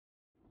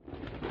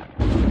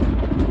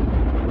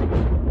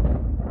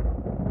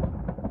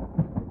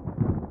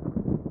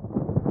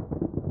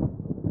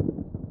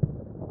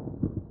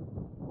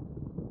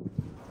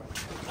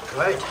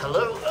Right,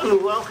 hello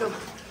and welcome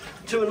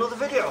to another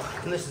video.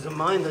 And this is a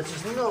mine that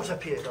has not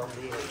appeared on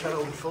the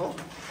channel before.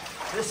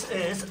 This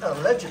is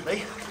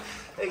allegedly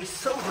a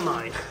silver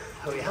mine.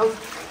 We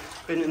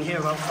have been in here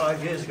about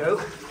 5 years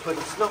ago, but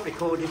it's not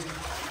recorded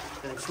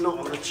and it's not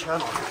on the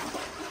channel.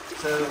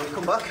 So we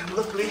come back, and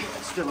luckily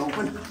it's still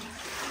open.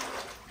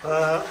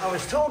 I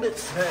was told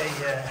it's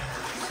a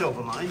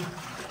silver mine,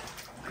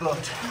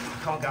 but I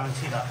can't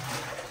guarantee that.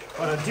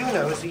 What I do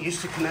know is it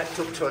used to connect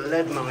up to a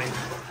lead mine,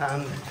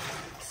 and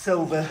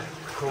silver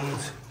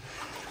comes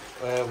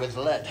with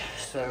lead.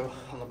 So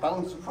on the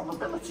balance of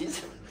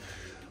probabilities,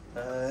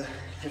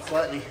 it's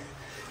likely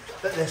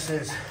that this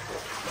is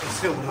a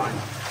silver mine.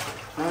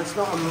 Now it's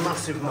not a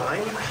massive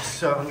mine,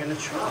 so I'm going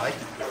to try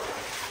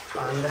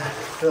and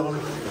film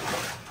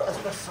as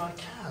best I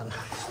can.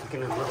 Just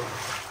looking at little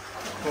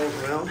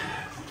holes around.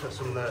 There's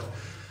some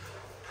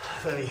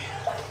fairly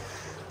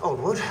old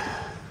wood.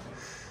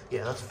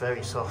 Yeah, that's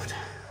very soft.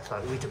 It's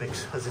like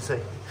Weetabix, as they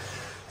say.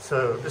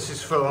 So this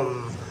is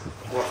from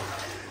what,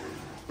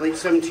 late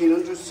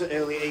 1700s to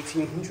early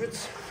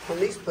 1800s, and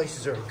these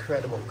places are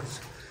incredible because,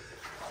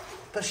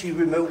 especially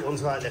remote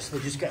ones like this, they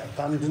just get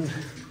abandoned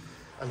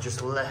and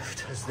just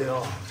left as they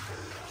are.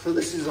 So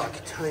this is like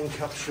a time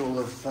capsule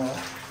of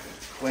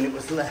when it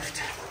was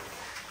left.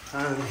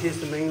 And here's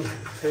the main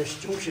first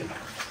junction.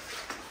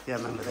 Yeah, I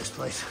remember this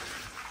place.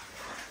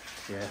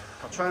 Yeah,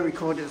 I'll try and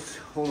record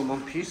it all in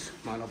one piece.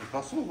 Might not be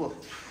possible, but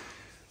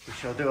we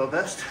shall do our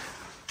best.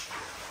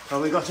 Well,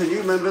 we got a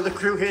new member of the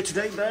crew here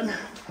today, Ben.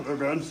 Hello,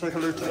 Ben. Say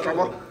hello to the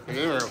camera.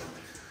 Hello.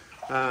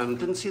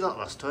 Didn't see that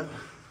last time.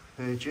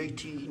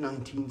 JT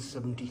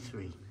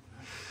 1973. And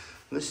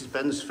this is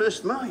Ben's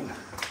first mine.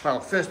 Well,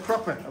 first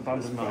proper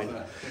abandoned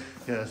mine.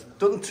 Yeah,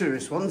 done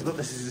tourist ones, but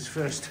this is his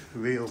first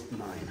real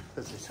mine,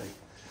 as they say.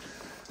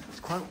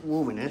 It's quite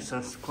warm in here, so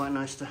it's quite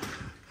nice to...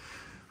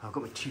 I've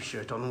got my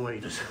t-shirt on and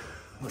waders,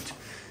 but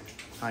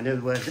I know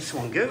where this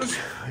one goes,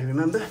 I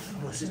remember,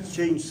 unless it's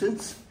changed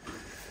since.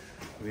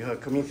 We are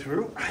coming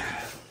through,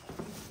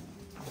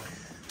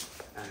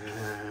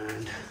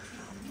 and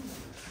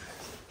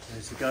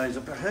there's the guys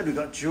up ahead. We've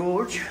got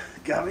George,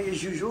 Gary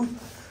as usual,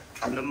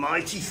 and the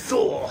mighty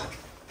Thor.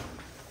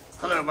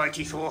 Hello,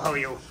 mighty Thor, how are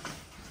you?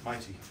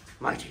 Mighty.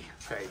 Mighty,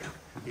 there you go.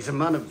 He's a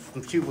man of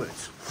a few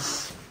words.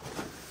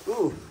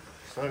 Ooh,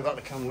 sorry about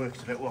the camera work,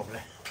 it's a bit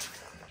wobbly.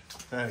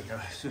 There we go,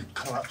 it's a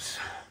collapse.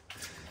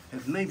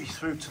 It may be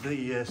through to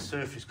the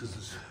surface because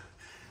there's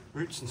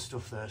roots and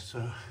stuff there,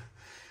 so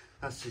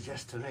that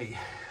suggests to me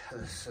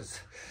this is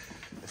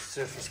a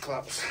surface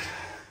collapse.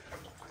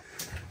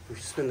 We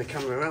spin the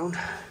camera around.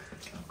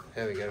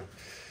 There we go.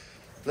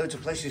 Loads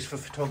of places for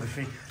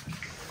photography,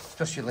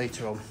 especially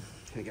later on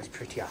when it gets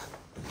prettier.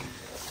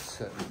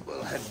 So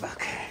we'll head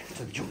back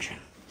to the junction.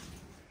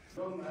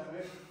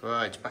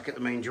 Right, back at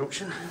the main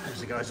junction.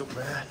 There's the guys up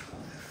there.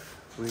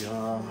 We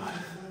are...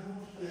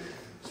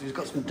 So he's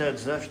got some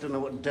deads there. If you don't know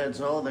what deads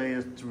are,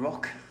 they're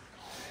rock.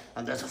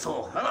 And there's a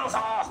Thor. Hello,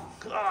 Thor!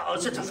 Oh,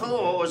 is it a Thor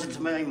or is it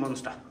a marine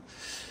monster?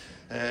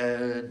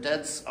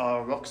 Deads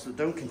are rocks that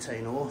don't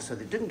contain ore, so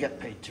they didn't get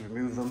paid to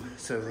remove them.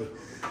 So they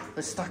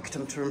stacked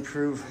them to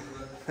improve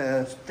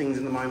things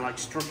in the mine, like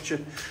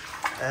structure,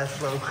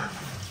 airflow.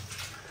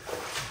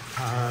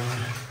 And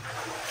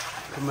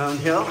come round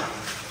here.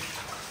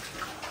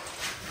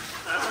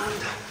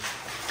 And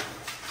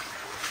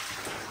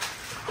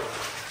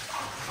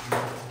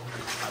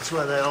that's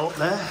where they're up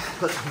there.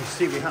 But you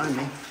see behind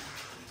me,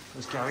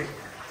 there's Gary.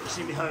 You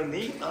see behind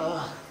me,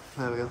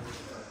 there we go.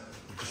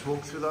 Just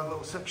walk through that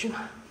little section.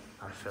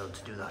 I failed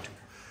to do that.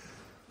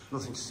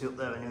 Nothing to see up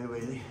there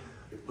anyway, really.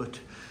 But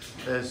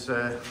there's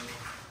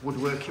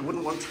woodwork. You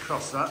wouldn't want to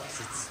cross that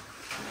because it's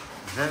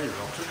very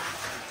rotten.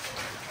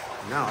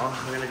 Now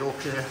I'm going to go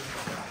up here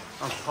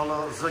and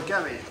follow the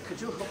Gary.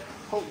 Could you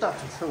hold that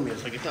and film me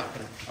as I get up?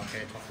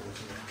 Okay,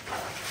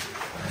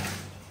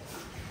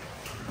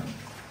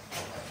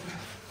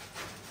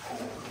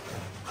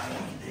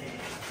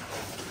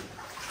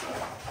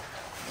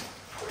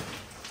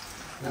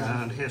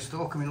 and here's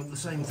Thor coming up the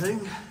same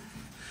thing.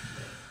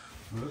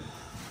 No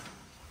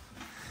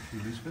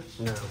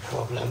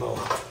problemo.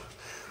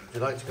 Would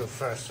you like to go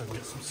first so I can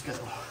get some skill?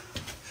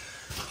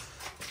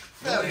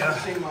 There we go.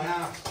 I've seen my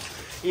house.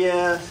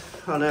 Yeah,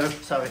 I know,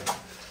 sorry.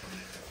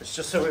 It's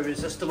just so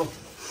irresistible.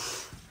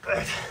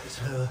 Right,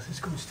 so this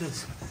comes to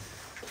this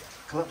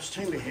collapsed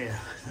chamber here.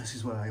 This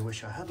is where I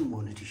wish I hadn't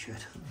worn a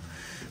t-shirt.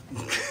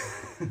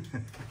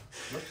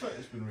 Looks like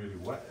it's been really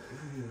wet,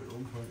 isn't it, at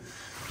one point?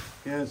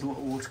 Yeah, there's a lot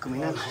of water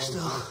coming in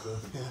still.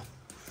 Yeah.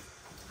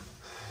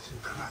 Some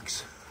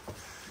cracks.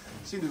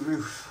 See the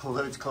roof,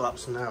 although it's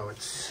collapsed now,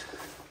 it's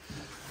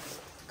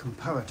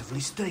comparatively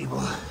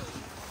stable.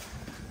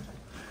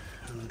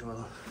 And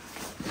we'll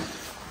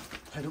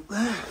head up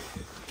there.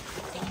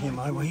 Hear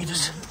my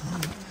waders.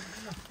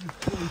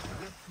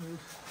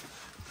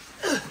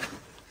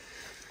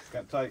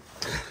 Get tight.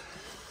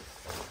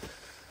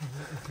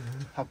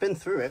 I've been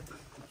through it.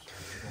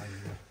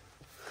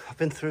 I've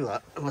been through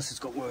that, unless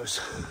it's got worse.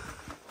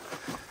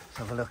 Let's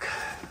have a look.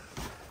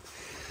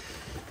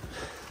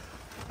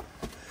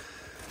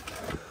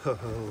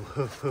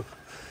 That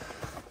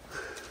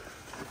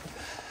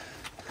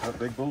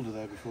big boulder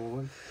there before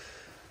when?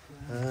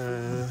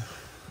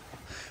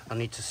 I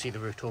need to see the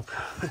route up.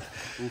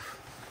 Oof,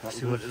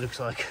 See what it looks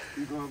like.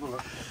 You go have a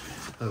look.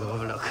 I'll go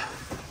have a look.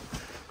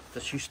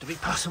 This used to be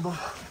passable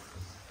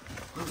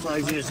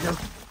 5 years ago.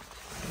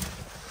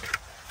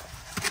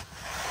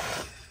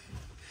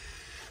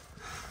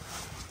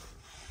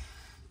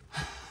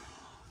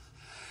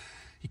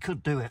 You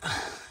could do it,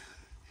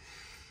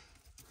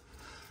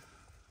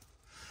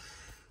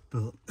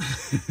 but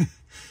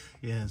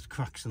yeah, there's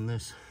cracks in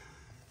this.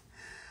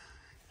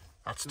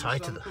 That's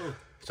tight to the.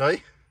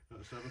 Sorry?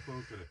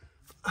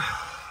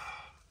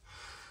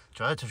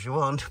 Try it if you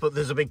want, but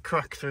there's a big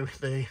crack through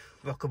the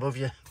rock above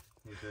you.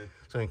 Okay.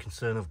 It's the only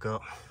concern I've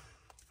got.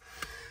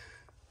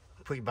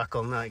 Put you back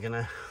on that, you're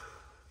gonna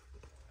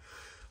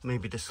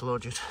maybe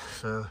dislodge it.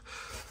 So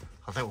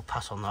I think we'll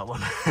pass on that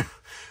one.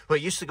 Well,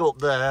 it used to go up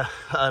there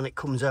and it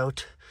comes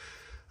out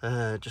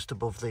just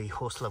above the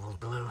horse level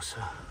below.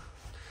 So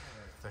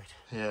right.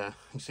 Yeah,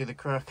 you see the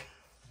crack?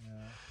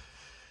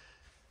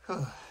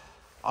 Yeah.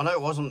 I know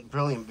it wasn't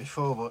brilliant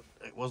before, but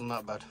it wasn't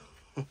that bad.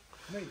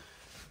 Mate,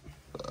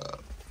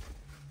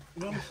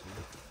 honestly,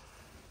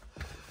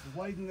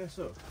 widen this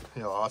up.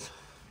 You're all right.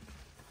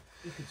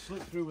 You could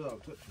slip through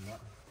without touching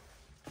that.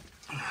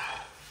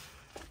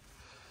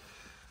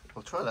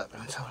 We'll try that then.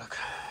 Let's have a look.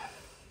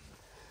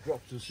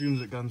 Dropped as soon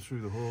as it goes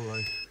through the hole,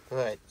 like.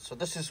 Right, so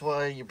this is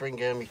why you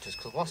bring air meters,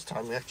 because last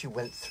time we actually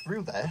went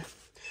through there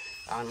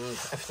and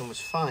everything was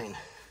fine.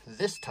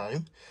 This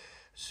time,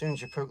 as soon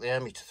as you poke the air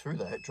meter through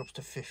there, it drops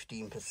to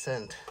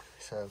 15%.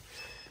 So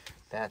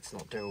that's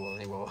not doable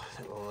anymore. I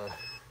think we'll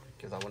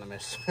give that one a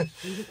miss.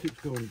 See if it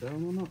keeps going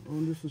down or not. I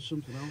wonder if there's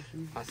something else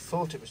in. I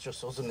thought it was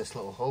just us in this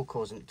little hole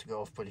causing it to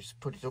go off, but he's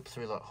put it up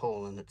through that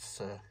hole and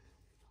it's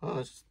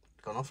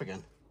gone off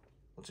again.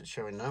 What's it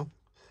showing now?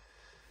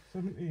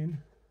 17.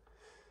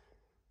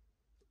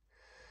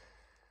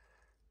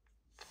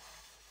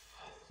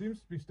 Seems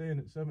to be staying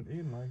at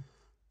 17, like.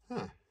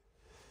 Huh.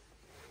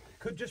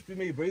 Could just be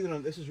me breathing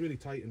on it. This is really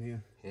tight in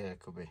here. Yeah, it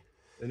could be.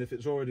 And if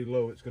it's already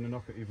low, it's going to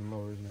knock it even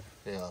lower, isn't it?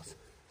 Yeah.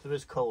 So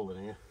there's coal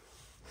in here.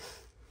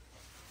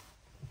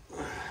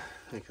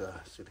 Look at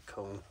that. See the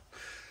coal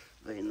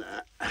in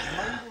there.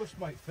 Mine ghost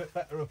might fit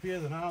better up here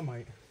than I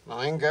might.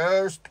 Mine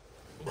ghost.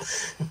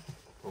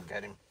 We'll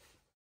get him.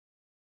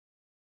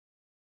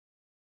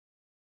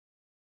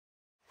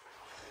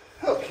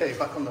 Okay,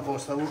 back on the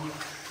horse level.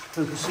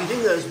 And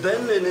proceeding, there's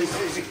Ben and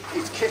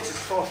his kit is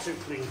far too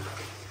clean.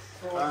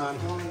 And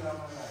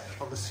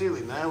on the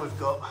ceiling there we've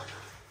got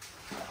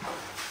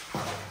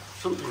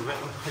something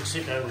written. You see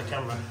there in the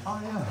camera.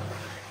 Oh yeah.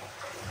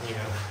 There you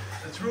go.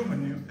 It's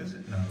Roman, is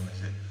it? No,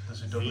 is it?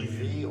 There's a W.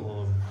 VV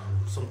or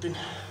something.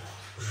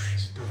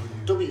 It's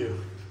W. W.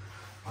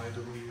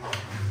 IW.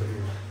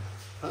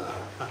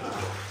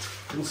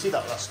 Didn't see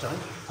that last time.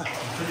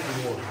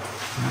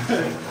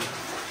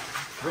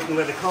 Written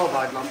with a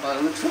carbide lamp by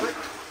the looks of it.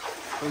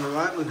 On the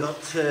right we've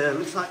got,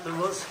 looks like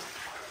there's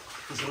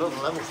another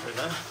level through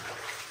there.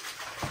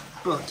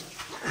 But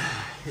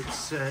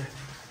it's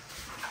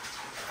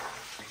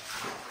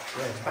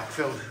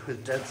backfilled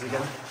with deads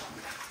again.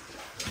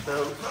 So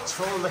let's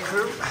follow the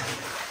crew.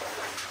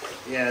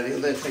 Yeah, the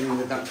other thing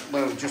with that,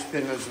 well, just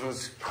been as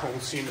was coal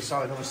seam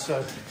aside of us,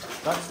 so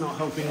that's not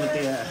helping with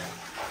the air.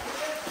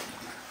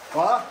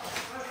 What?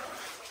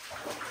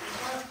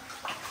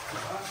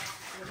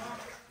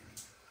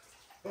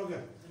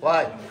 Okay.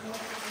 Why?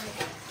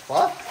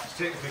 What? Let's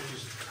take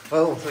pictures.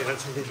 Well, I think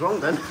that's something's wrong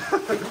then.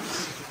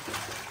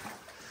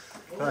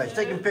 Right,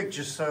 taking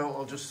pictures, so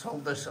I'll just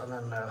hold this and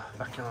then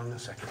back in a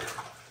second.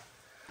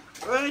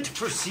 Right,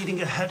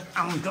 proceeding ahead,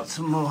 and we've got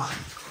some more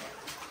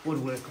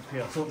woodwork up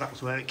here. I thought that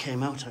was where it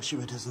came out,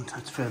 actually it isn't,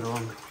 it's further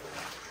on.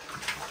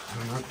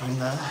 And that in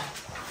there.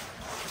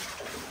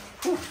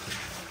 Whew.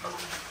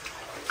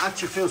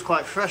 Actually feels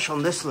quite fresh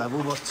on this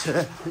level, but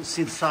you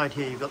see the side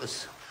here, you've got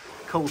this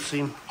coal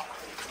seam.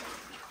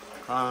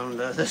 And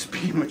this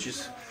beam, which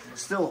is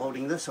still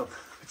holding this up,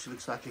 which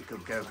looks like it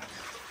could go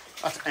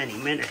at any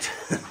minute.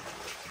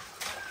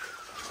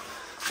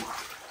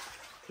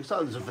 Looks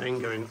like there's a vein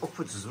going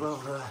upwards as well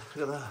there.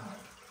 Look at that.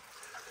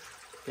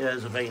 Yeah,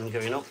 there's a vein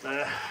going up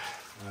there.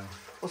 Yeah.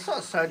 What's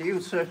that side of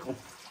you circle?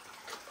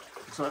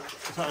 Is that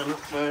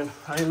where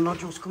iron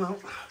nodules come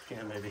out?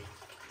 Yeah, maybe.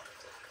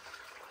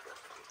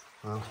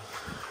 Well,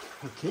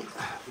 okay.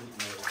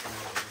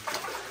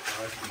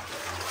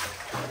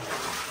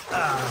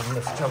 And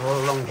let's travel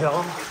along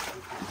here.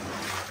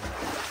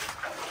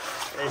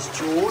 There's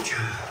George.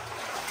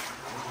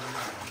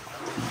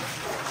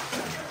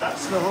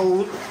 That's the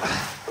hole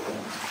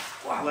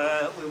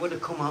where we would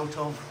have come out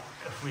of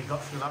if we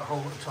got through that hole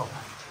at the top.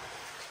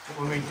 But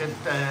when we did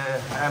the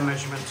air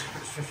measurement,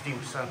 it was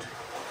 15%.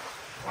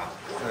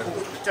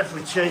 It's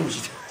definitely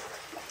changed.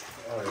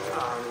 Oh,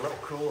 yeah. And a little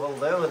cool hole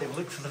there where they've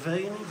looked for the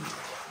vein.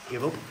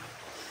 Give up.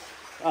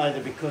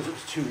 Either because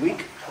it's too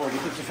weak or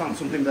because they found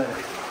something there.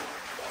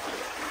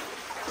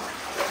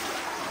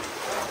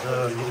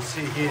 So you can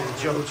see here the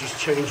geology's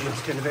changing,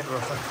 it's getting a bit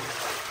rougher.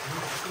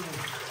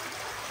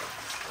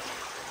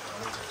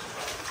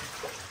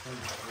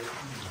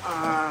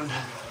 And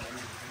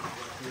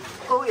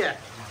oh yeah,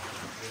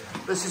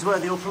 this is where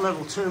the upper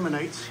level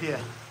terminates here.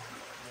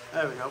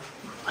 There we go.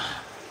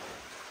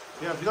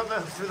 Yeah, we got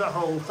that through that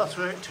hole, that's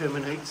where it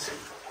terminates.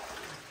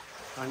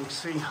 And you can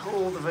see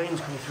all the veins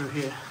coming through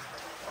here.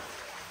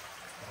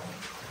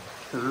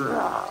 And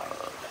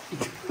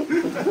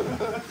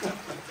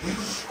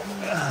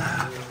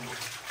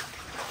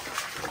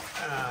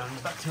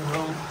back to the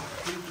hole.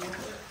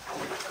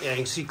 Yeah, you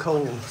can see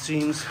coal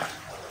seams.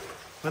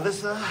 Where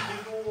there's I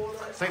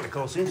think they're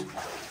coal seams.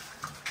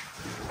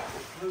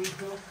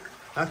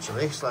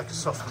 Actually, it's like a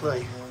soft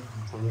clay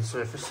on the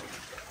surface.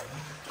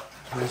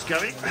 There's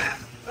Gary.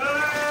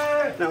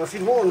 Now, if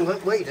you'd worn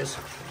waders,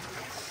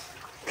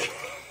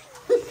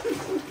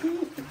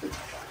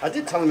 I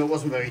did tell him it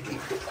wasn't very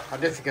deep. I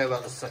did forget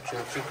about this section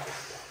actually.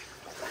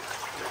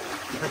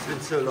 It's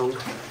been so long.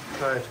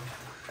 Right.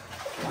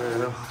 There we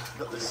go.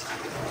 Got this.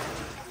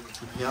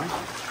 Yeah.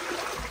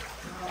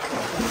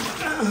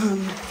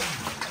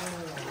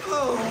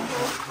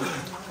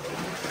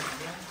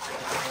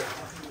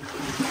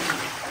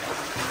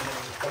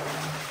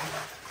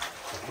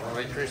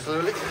 Alright, very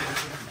slowly.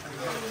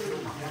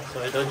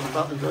 Sorry,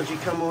 dodgy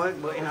camera work,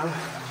 but you know,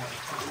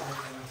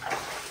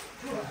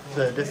 it's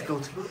very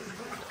difficult.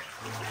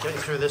 Getting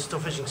through this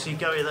stuff, as you can see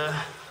Gary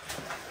there.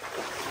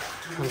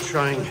 I'm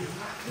trying to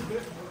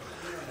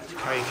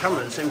carry a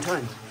camera at the same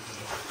time.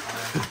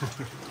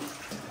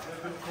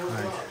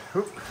 Right.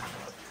 Oop.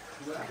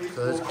 So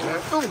there's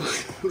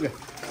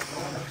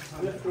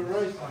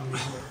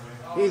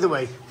either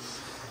way,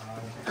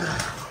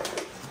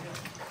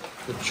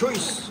 the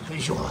choice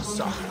is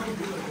yours.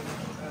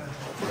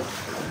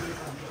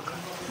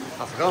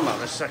 I forgot about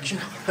this section.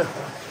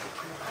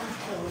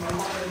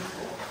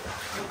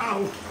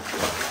 Ow!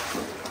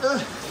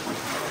 Right.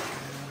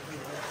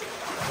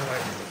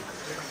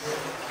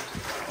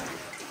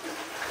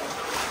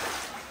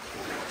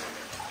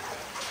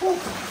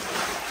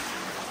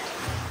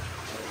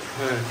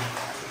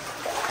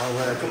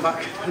 I'll come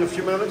back in a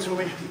few moments when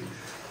we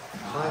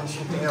find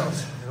something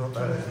else,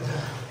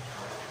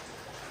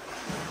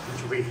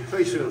 which will be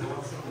very soon.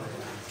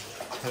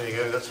 There you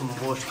go, got some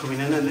water coming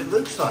in, and it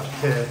looks like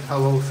our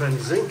old friend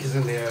zinc is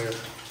in the area.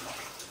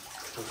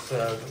 It's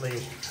the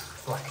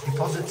black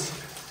deposits.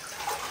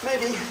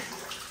 Maybe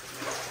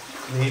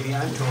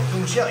I'm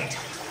talking shite.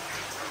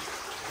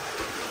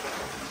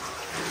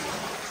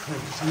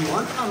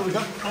 And we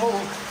got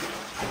all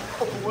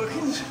upper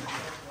workings.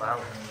 Wow.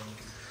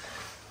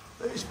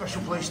 Very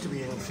special place to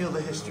be in. Feel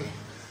the history.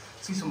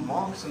 See some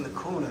marks in the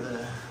corner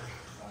there.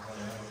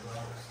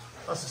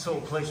 That's the sort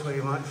of place where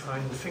you might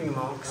find finger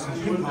marks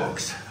and hip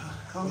marks.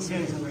 Can't see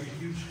anything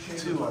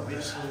too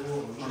obvious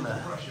on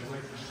there.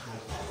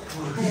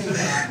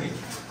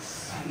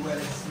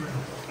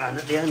 And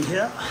at the end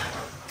here,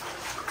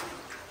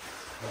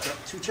 we've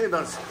got two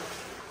chambers.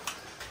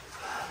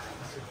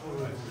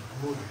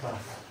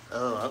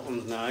 Oh, that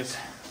one's nice.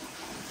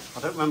 I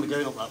don't remember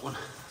going up that one.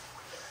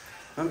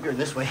 I'm going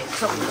this way.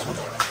 It's up this one.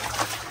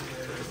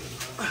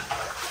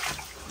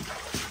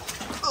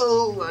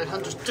 Oh, my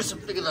hand just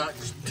disappeared. Look at that,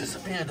 just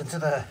disappeared into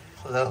there.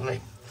 Lovely.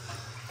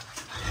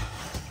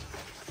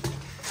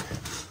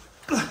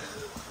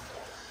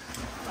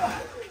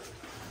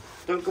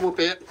 Don't come up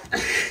here.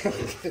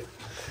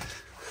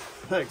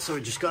 Right, so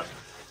we just got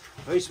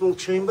a very small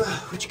chamber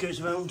which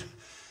goes around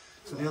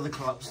to the other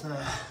collapse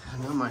there.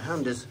 And now my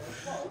hand is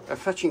a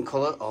fetching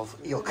colour of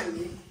yuck.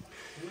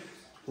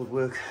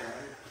 Woodwork.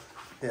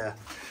 Yeah.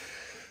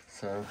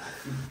 So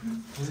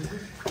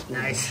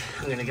nice.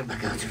 I'm gonna get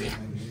back out of here.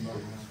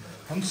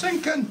 I'm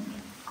sinking.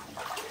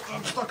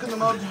 I'm stuck in the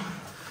mud.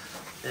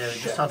 Yeah, we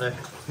just had a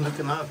look,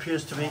 and that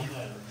appears to be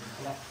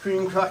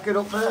cream cracker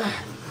up there.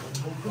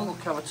 Little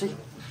cavity.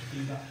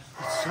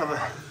 Let's have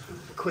a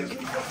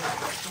quick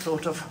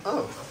sort of.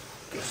 Oh,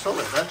 it's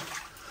solid there.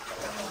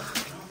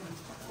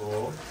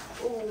 Oh,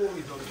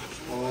 he's got it.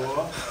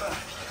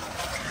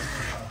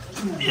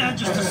 Yeah,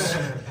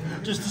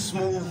 just a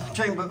small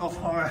chamber of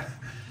horror.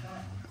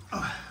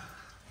 Oh,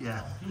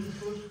 yeah,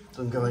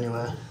 doesn't go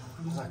anywhere,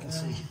 as I can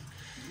see.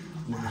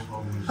 Nah.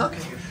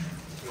 Okay,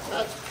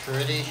 that's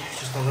pretty.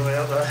 Just on the way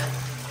up there.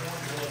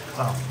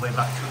 Well, way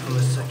back from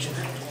this section.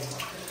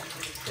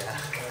 Yeah.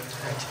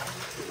 Right.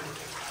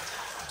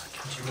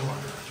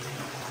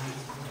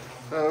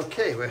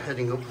 Okay, we're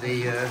heading up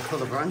the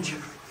other branch.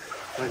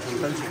 Right on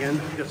fence again.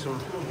 We've got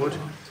some wood.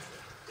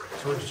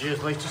 200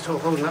 years later, still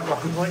holding that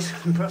rock in place.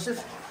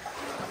 Impressive.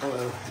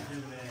 Although,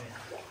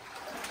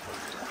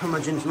 I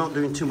imagine it's not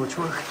doing too much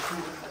work.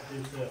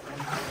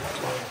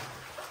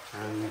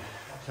 And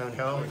down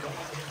here we've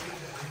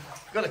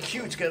got a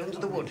queue to get under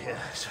the wood here.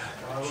 So,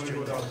 just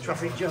doing the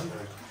traffic jam.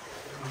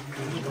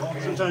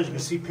 Sometimes you can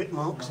see pit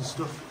marks and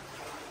stuff.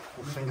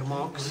 Or finger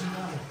marks.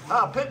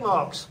 Ah, pit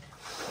marks!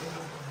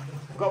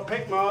 We've got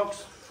pit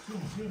marks.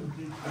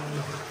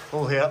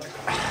 All here.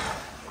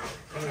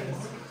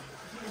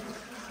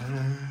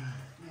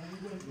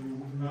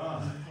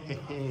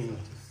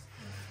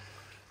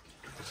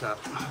 What's that?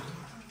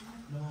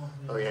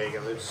 Oh yeah, you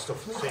got loads of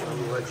stuff sitting on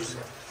the ledges.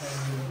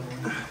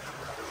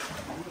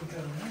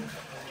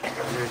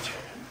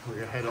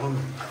 right on.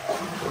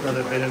 Got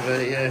a bit of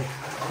a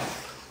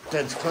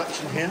dead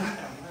collection here.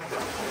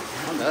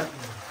 And there.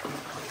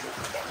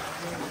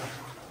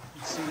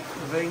 You see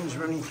the veins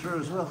running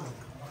through as well.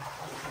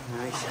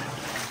 Nice.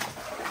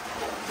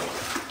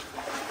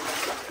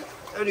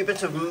 Only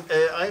bit of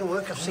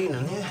ironwork I've seen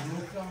in here.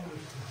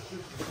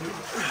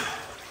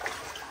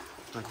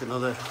 Like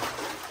another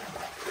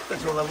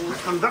little level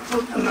from that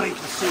one, and now you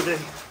can see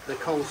the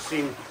coal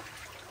seam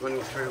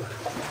running through.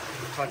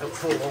 If I don't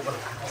fall over.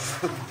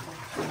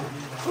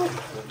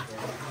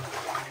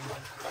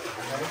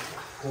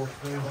 Let's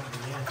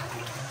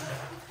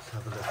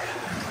have a look.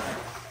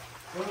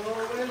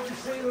 Where's the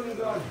ceiling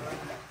gone?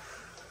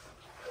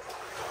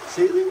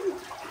 Ceiling?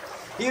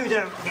 You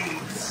don't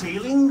need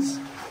ceilings.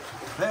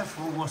 They're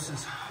for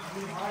wusses.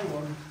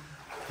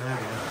 There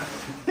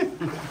we go.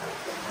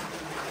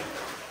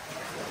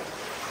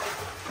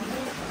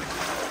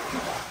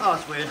 Oh,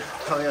 that's weird.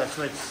 Oh yeah,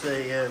 so it's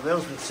the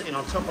railsman sitting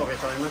on top of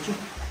it, I imagine.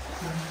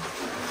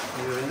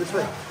 You're in this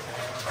way.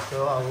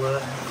 So I'll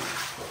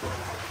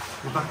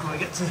be back when I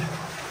get to...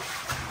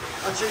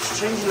 Actually, it's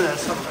changing there.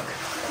 Let's have a look.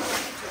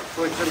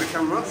 Before I turn the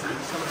camera off,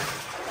 let's have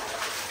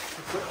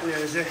a quick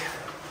laser.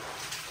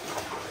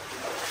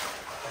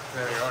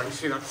 There we are, you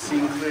see that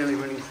seam clearly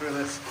running through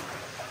this.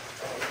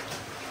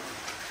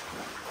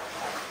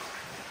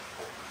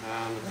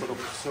 And put up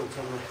the silt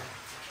on there.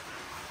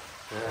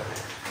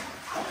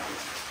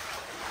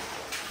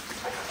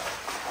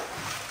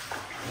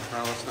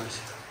 Oh, that's nice.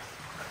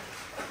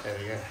 There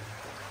we go.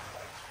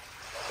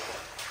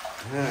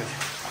 Right.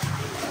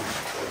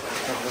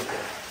 Have a look.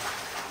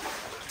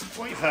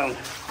 What you found?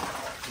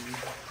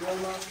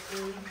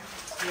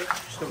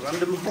 Just a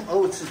random...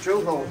 Oh, it's a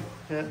drill hole.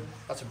 Yeah,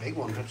 that's a big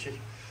one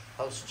actually.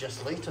 I would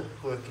suggest later,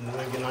 working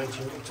maybe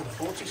 19 up to the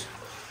 40s.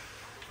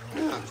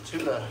 Yeah,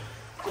 two there.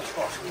 Good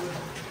spot.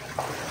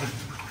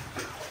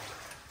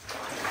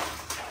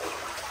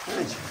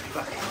 Right,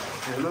 back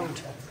in a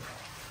moment.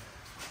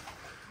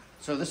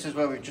 So this is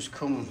where we've just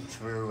come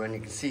through, and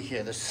you can see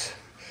here this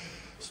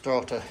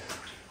strata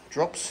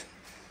drops,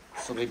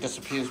 suddenly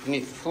disappears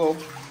beneath the floor,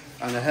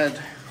 and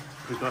ahead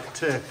we've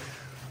got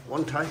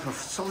one type of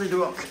solid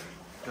rock.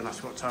 Don't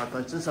ask what type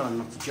that is, I'm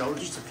not a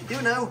geologist. If you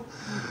do know,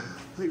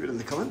 leave it in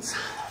the comments.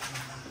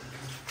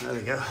 There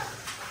we go.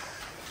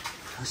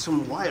 There's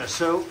some wire,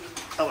 so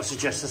I would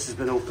suggest this has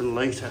been opened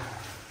later,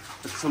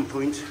 at some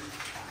point,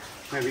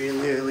 maybe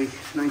in the early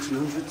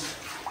 1900s.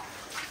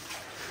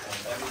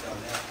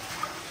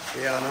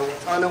 Yeah,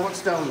 I know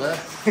what's down there.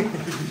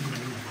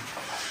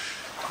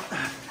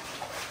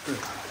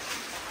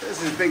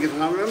 This is bigger than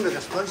I remember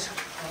this place.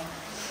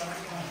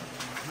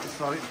 Looks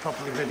like it's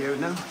properly videoed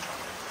now.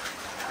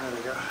 There we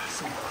go.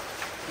 Some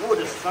wood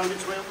has found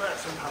its way up there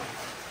somehow.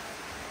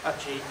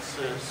 Actually, it's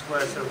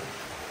square, so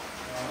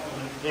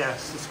yeah,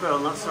 it's a square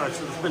on that side,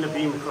 so there's been a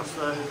beam across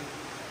there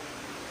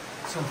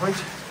at some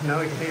point. Now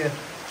we can hear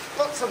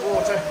lots of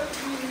water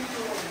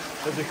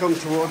as we come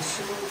towards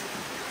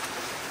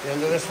the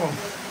end of this one.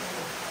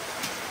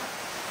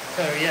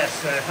 So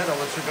yes, head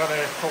onwards, we've got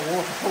a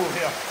waterfall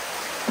here.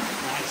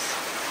 Nice.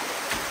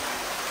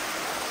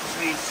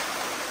 Sweet.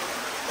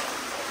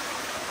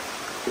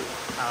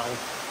 Ow.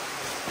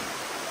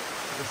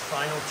 The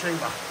final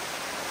chamber.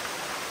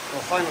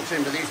 Well, final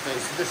chamber these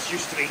days. This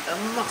used to be a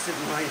massive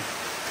mine.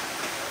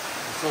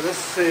 So this,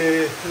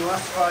 in the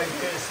last 5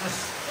 years,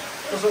 this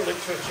doesn't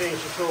look to have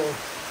changed at all.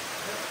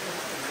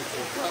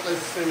 That is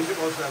the same as it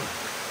was then.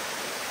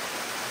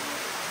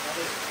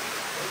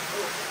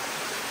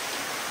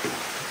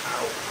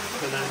 Ow.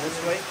 And then this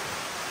way.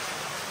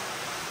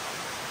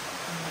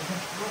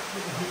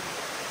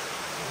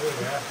 Oh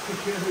yeah,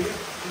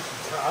 this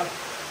is hard.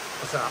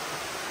 What's that?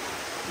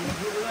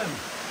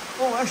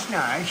 Oh, that's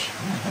nice.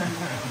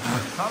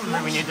 Can't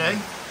ruin your day.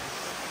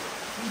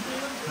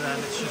 And then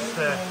it's just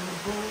a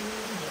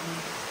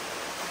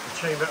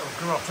chamber of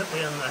grot at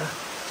the end there.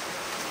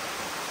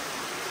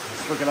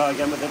 Let's look at that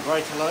again with the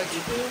brighter light.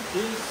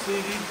 There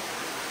we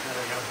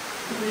go.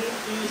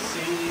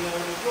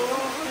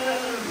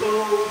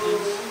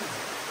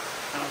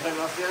 And I think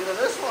that's the end of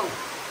this one.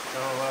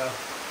 So,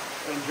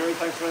 enjoy.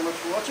 Thanks very much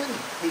for watching.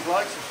 Please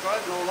like,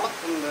 subscribe and all that,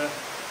 and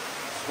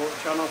support the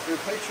channel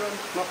through Patreon.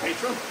 Not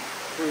Patreon,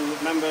 through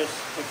members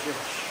of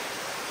church.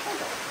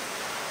 Okay.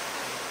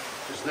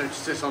 Just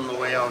noticed this on the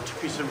way out. A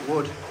piece of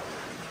wood.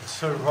 It's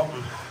so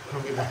rotten.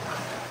 Maybe the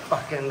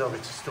back end of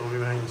it still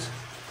remains.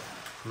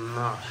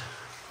 Mad.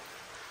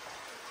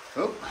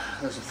 Oh,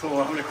 there's a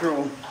Thor having a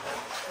crawl.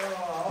 I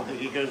don't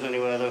think he goes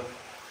anywhere though.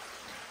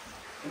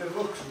 And it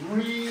looks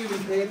really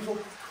painful.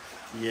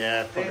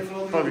 Yeah,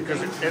 probably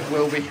because it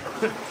will be.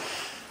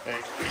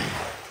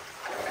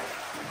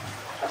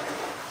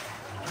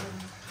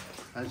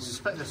 I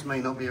suspect this may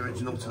not be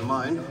original to the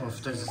mine, or if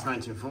it is, it's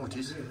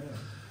 1940s.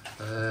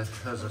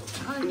 There's a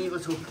tiny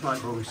little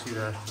light bulb you see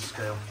there, the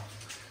scale,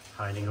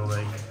 hiding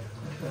away.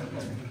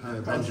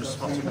 Ben just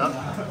spotted that.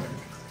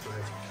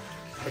 Right,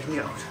 heading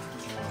out.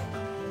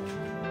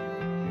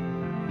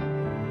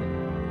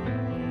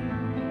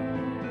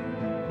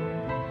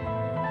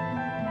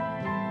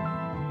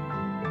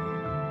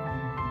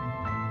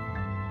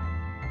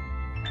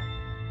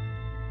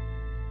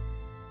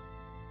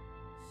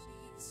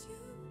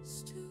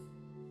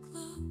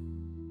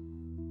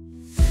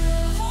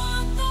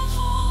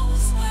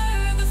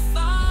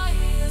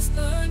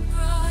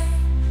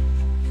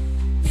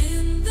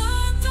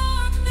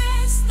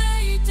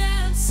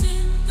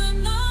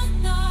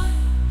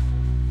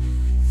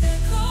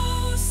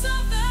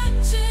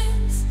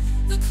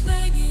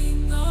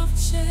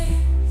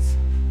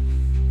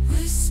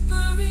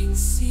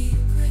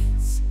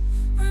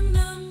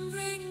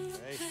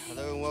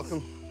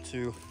 welcome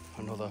to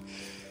another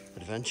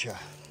adventure,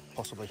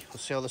 possibly. We'll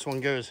see how this one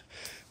goes.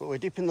 But we're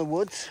deep in the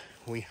woods.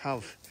 We're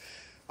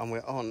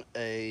on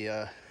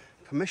a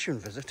permission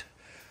visit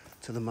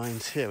to the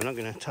mines here. We're not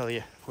going to tell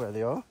you where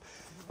they are,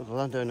 but the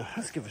landowner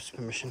has given us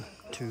permission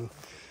to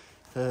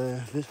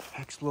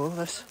explore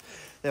this.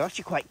 They're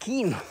actually quite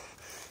keen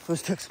for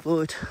us to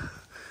explore it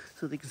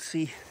so they can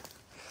see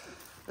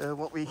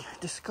what we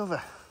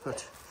discover.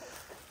 But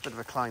a bit of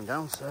a climb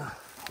down, so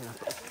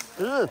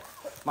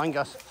mine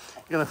gas.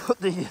 I'm gonna put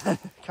the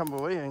camera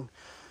away and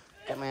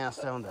get my ass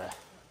down there.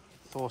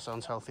 Thor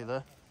sounds healthy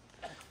there.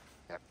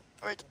 Yep,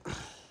 right.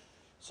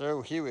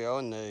 So here we are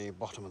in the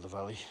bottom of the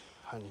valley,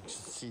 and you can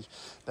see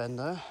Ben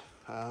there,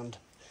 and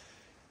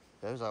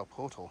there's our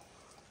portal.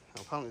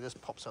 Now, apparently this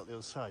pops out the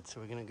other side,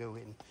 so we're gonna go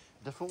in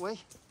a different way.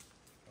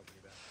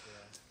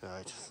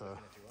 Right, so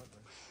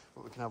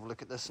but we can have a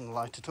look at this and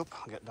light it up.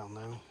 I'll get down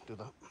there and do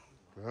that.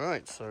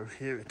 Right, so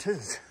here it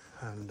is,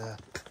 and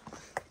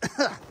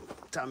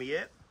time of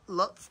year,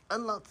 lots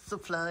and lots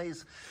of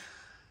flies,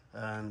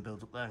 and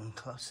build up there in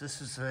class. This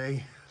is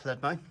a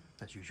lead mine,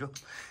 as usual.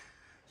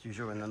 As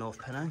usual in the North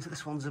Pennines.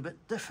 This one's a bit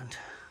different.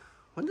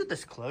 When did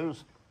this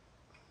close?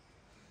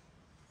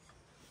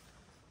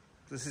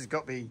 This has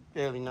got to be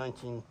early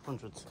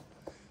 1900s,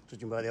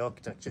 judging by the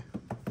architecture.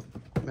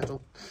 Metal.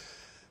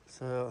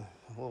 So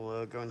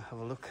we'll go and have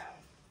a look.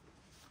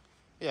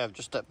 Yeah, I've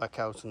just stepped back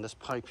out, and this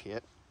pipe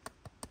here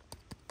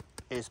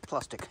is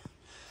plastic.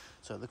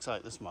 So it looks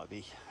like this might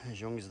be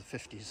as young as the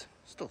 50s.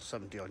 Still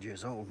 70 odd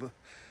years old, but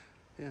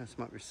yeah, this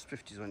might be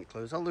 50s when it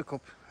closed. I'll look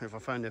up, and if I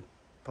find a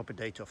proper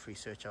date off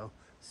research, I'll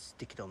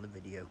stick it on the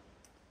video.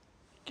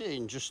 Okay,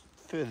 and just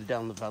further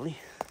down the valley,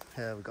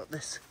 we've got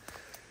this,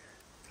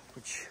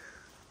 which,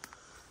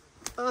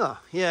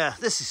 yeah,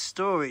 this is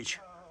storage.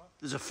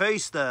 There's a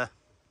face there.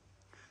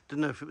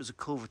 Don't know if it was a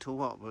culvert or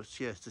what, but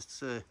yes, it's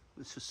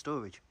for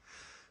storage.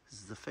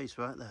 This is the face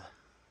right there.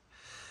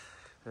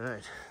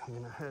 Right, I'm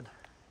gonna head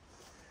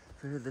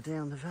further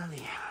down the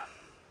valley.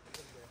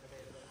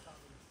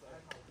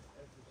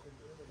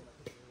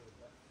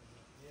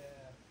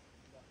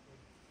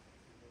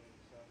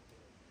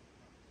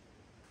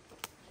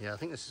 Yeah, I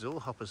think this is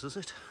all hoppers, is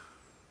it?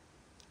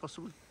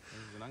 Possibly.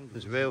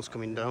 There's rails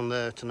coming down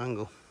there at an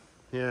angle.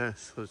 Yeah,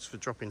 so it's for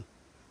dropping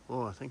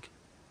ore, I think.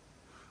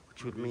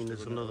 Which would mean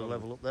there's another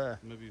level up there.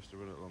 Maybe used to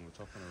run it along the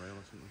top on a rail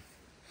or something.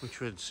 Which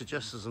would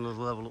suggest there's another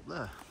level up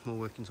there. More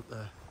workings up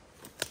there.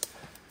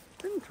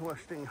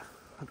 Interesting.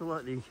 I don't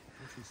like the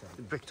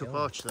bricked up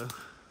arch though.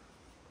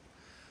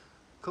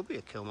 Could be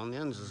a kiln on the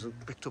ends. There's a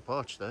bricked up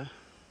arch there.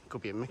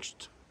 Could be a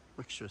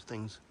mixture of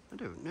things. I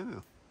don't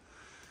know.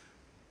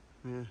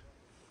 Yeah.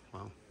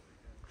 Well,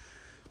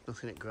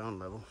 nothing at ground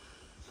level.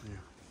 Yeah.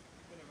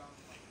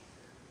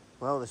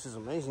 Well, this is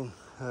amazing.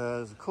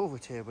 There's a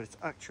culvert here, but it's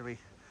actually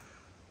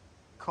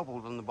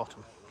cobbled on the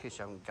bottom. In case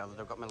you haven't gathered,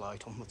 I've got my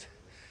light on, but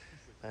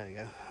there you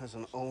go. There's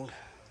an old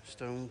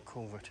stone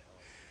culvert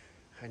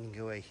heading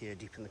away here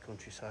deep in the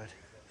countryside.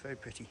 Very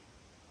pretty.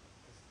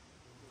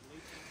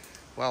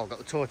 Well, I've got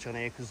the torch on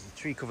here because the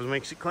tree cover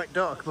makes it quite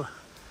dark, but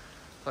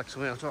it's like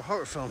something out of a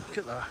horror film. Look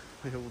at that.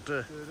 The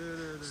old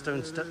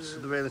stone steps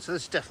of the railing. So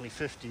this is definitely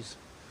 50s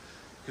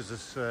because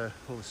there's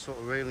all this sort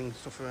of railing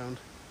stuff around.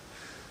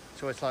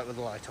 So it's like with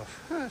the light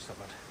off. It's not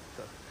bad.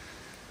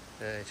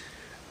 So,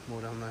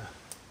 more down there.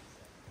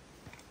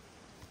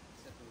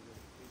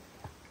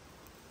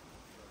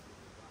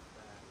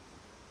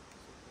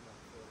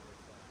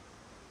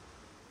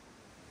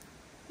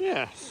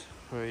 Yes,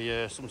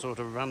 some sort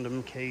of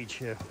random cage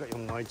here. I've got you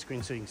on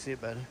widescreen so you can see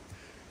it better.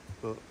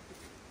 But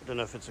I don't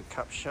know if it's a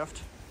cap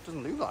shaft.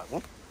 Doesn't look like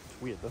one.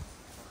 It's weird though.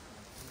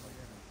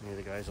 Here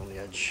the guy's on the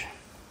edge.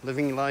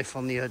 Living life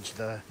on the edge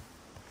there.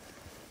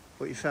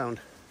 What you found?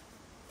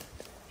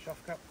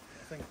 Shaft cap,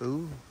 I think.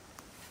 Ooh.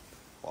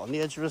 What, on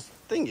the edge of a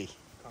thingy?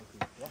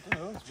 Concrete. I don't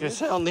know. I was going to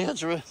say on the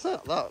edge of a...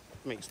 That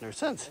makes no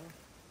sense.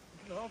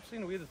 Yeah. I've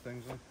seen weirder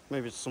things.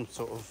 Maybe it's some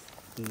sort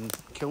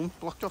of kiln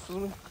blocked off or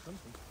something.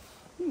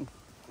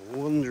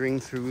 Wandering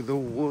through the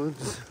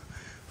woods,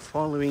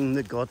 following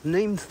the god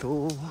named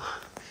Thor.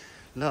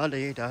 La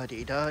dee da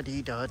dee da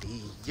dee da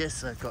dee.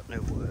 Yes, I've got no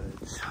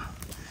words.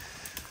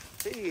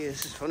 Hey,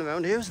 this is fun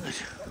around here, isn't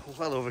it?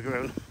 Well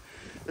overgrown.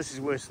 This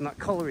is worse than that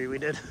colliery we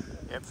did.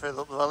 Yep,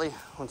 further up the valley,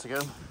 once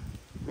again,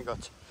 we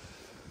got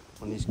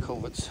one of these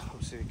culverts.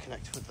 Obviously we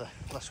connect with the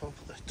last one,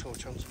 put the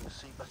torch on so we can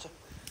see better.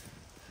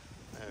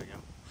 There we go.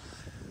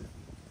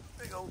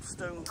 Big old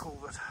stone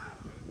culvert.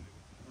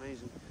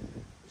 Amazing.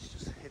 It's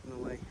just hidden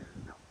away.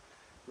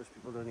 Most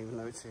people don't even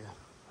know it's here.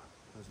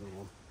 There's another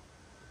one.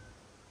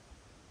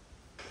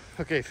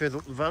 Okay, further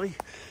up the valley,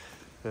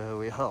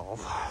 we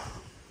have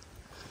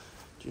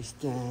just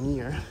down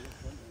here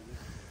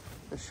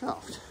a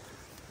shaft.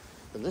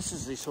 And this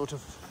is the sort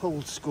of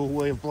old school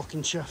way of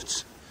blocking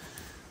shafts.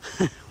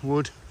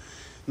 Wood,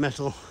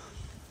 metal,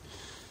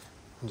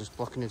 and just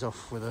blocking it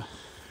off with a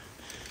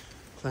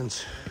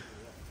fence.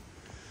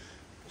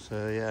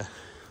 So yeah,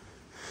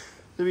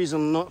 the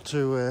reason not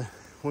to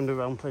wander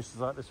around places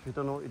like this if you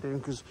don't know what you're doing,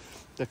 because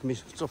there can be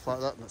stuff like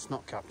that that's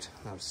not capped.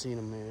 I've seen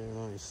them here, you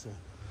know, it's,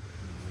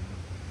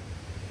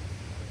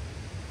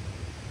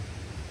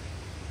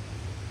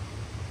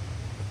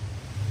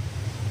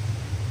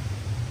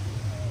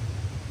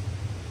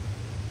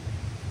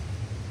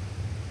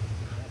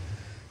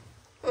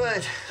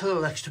 Right, a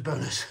little extra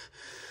bonus.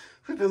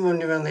 We've been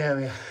wandering around the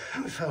area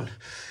and we found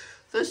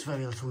this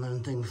very little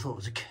known thing we thought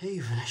was a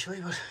cave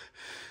initially, but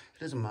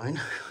it is a mine.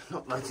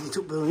 Not lighting it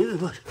up brilliantly,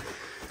 but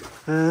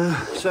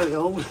it's very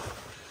old,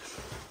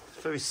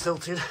 it's very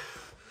silted.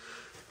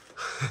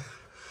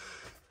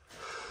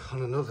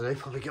 On another day,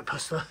 probably get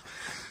past that.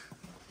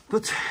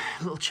 But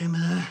a little chamber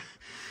there,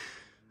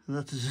 and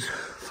that is as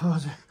far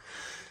as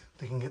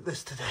they can get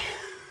this today.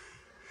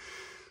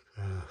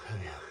 There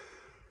we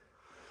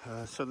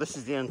are. So this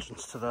is the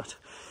entrance to that,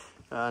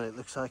 and it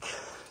looks like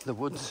the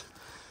woods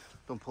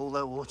don't pull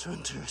their water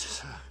into it,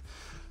 so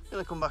I'm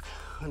going to come back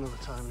another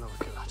time and have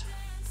a look at that.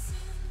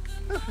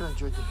 I hope you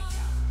enjoyed the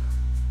video.